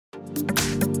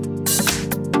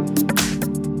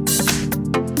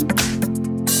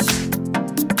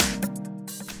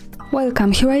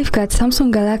Welcome, here I've got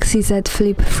Samsung Galaxy Z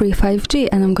Flip3 5G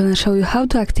and I'm gonna show you how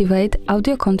to activate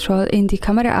audio control in the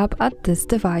camera app at this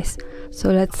device. So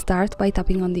let's start by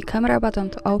tapping on the camera button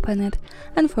to open it,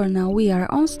 and for now we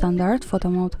are on standard photo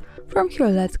mode. From here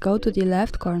let's go to the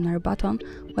left corner button.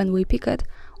 When we pick it,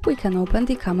 we can open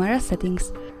the camera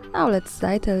settings. Now let's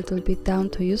slide a little bit down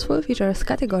to useful features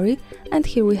category, and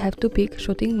here we have to pick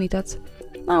shooting methods.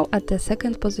 Now at the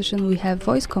second position we have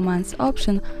voice commands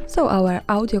option, so our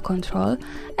audio control,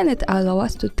 and it allows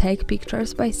us to take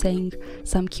pictures by saying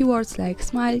some keywords like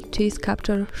smile, cheese,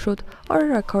 capture, shoot, or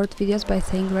record videos by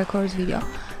saying record video.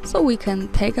 So we can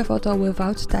take a photo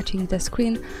without touching the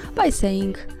screen by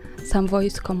saying some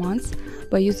voice commands.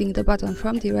 By using the button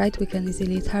from the right we can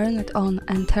easily turn it on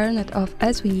and turn it off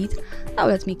as we need. Now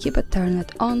let me keep it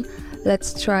turned on.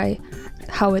 Let's try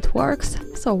how it works.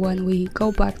 So when we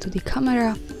go back to the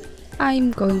camera,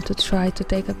 I'm going to try to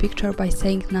take a picture by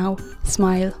saying now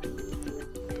smile.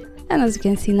 And as you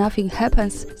can see, nothing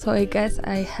happens, so I guess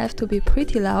I have to be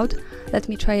pretty loud. Let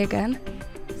me try again.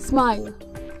 Smile.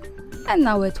 And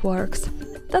now it works.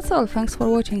 That's all, thanks for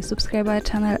watching, subscribe our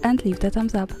channel and leave the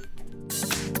thumbs up.